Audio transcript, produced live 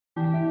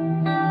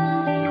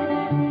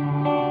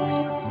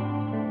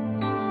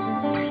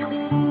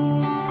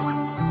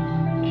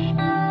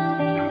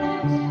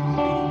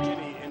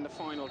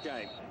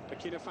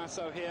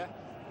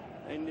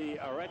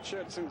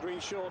shirts and green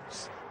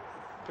shorts,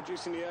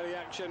 producing the early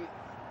action.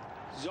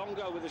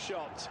 Zongo with a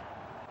shot.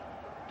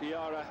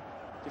 Diarra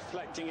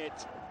deflecting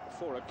it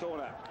for a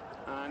corner,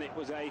 and it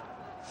was a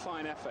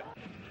fine effort.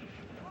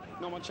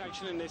 Not much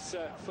action in this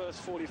first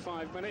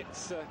 45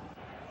 minutes.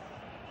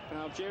 And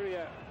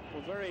Algeria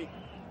were very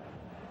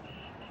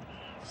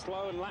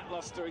slow and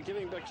lacklustre in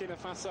giving Burkina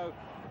Faso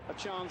a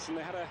chance, and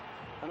they had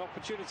an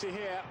opportunity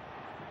here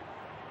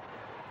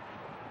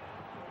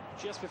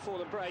just before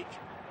the break.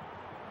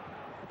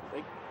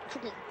 They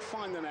couldn't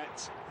find the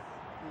net,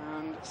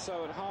 and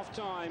so at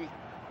half-time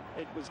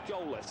it was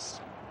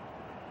goalless.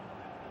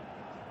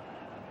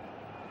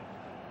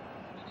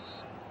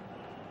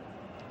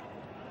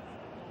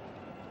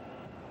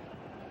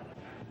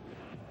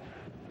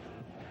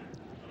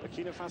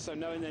 Burkina Faso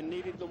knowing they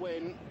needed the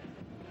win,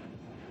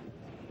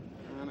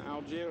 and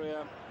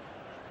Algeria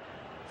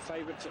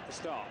favourites at the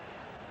start.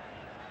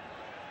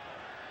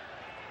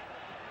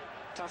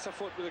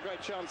 Tassafoot with a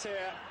great chance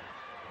here,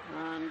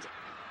 and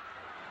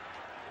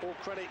all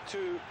credit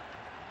to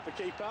the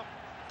keeper,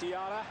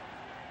 Diarra,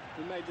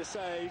 who made the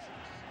save.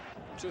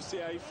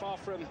 Jussier far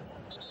from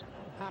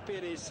happy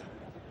at his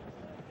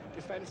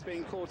defence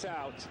being caught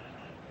out,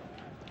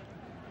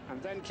 and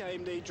then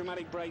came the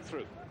dramatic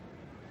breakthrough.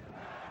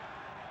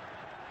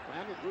 I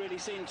haven't really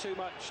seen too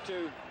much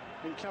to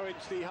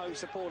encourage the home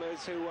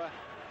supporters, who were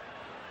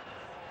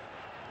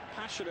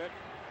passionate,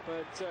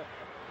 but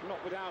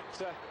not without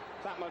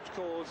that much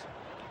cause.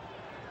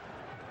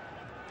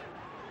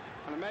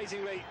 And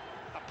amazingly,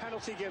 a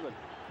penalty given.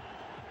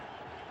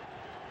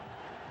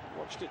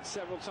 Watched it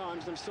several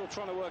times, and I'm still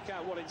trying to work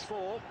out what it's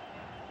for.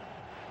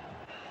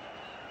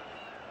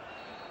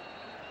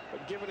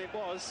 But given it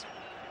was,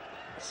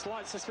 a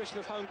slight suspicion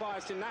of home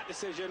bias in that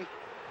decision.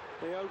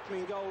 The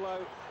opening goal,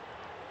 though,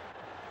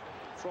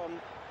 from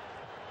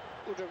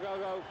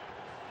Ouagadougou,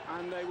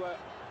 and they were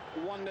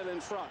 1-0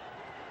 in front.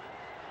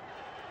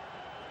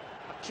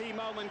 A key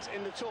moment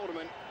in the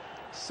tournament,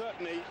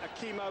 certainly a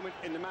key moment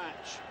in the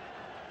match.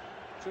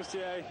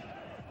 Jussier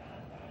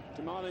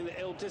demanding that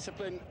ill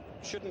discipline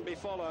shouldn't be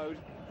followed,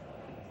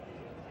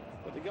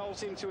 but the goal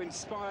seemed to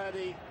inspire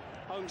the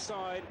home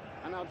side,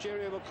 and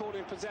Algeria were caught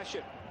in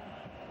possession.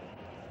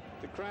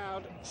 The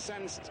crowd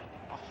sensed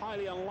a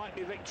highly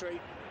unlikely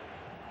victory,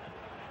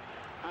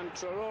 and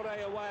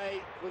Traore away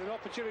with an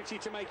opportunity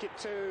to make it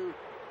 2.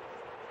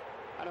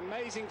 An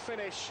amazing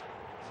finish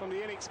from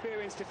the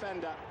inexperienced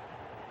defender.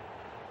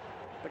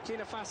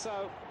 Burkina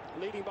Faso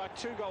leading by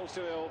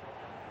 2-0,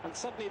 and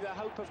suddenly their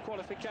hope of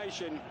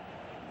qualification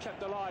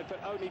kept alive,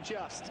 but only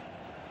just.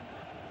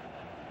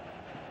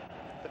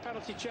 The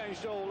penalty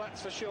changed all,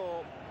 that's for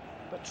sure,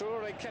 but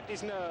Traore kept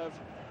his nerve,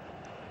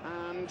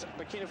 and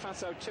Burkina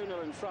Faso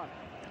 2-0 in front.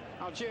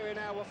 Algeria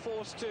now were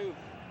forced to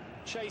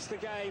chase the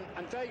game,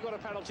 and they got a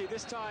penalty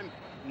this time.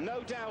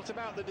 No doubt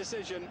about the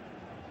decision.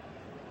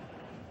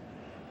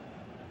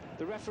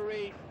 The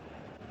referee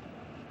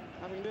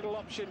having little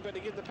option but to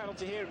give the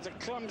penalty here. It was a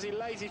clumsy,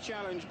 lazy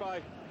challenge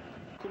by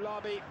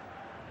Coulibaly,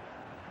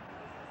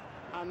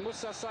 and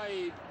Moussa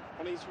Said,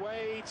 on his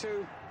way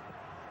to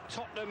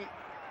Tottenham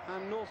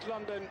and North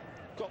London,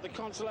 got the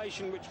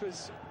consolation which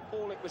was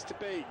all it was to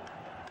be.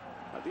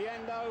 At the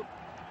end, though,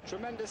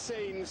 tremendous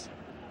scenes,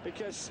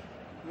 because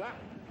that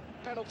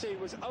penalty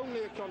was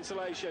only a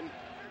consolation,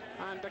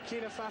 and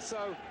Burkina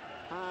Faso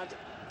had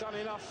done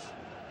enough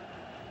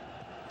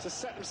to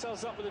set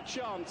themselves up with a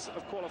chance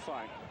of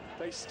qualifying.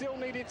 They still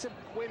needed to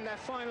win their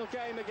final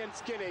game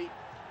against Guinea.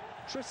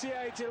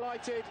 Jussier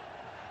delighted,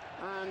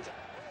 and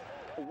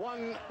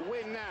one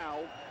win now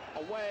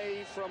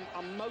away from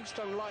a most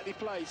unlikely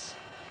place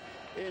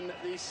in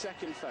the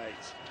second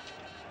phase.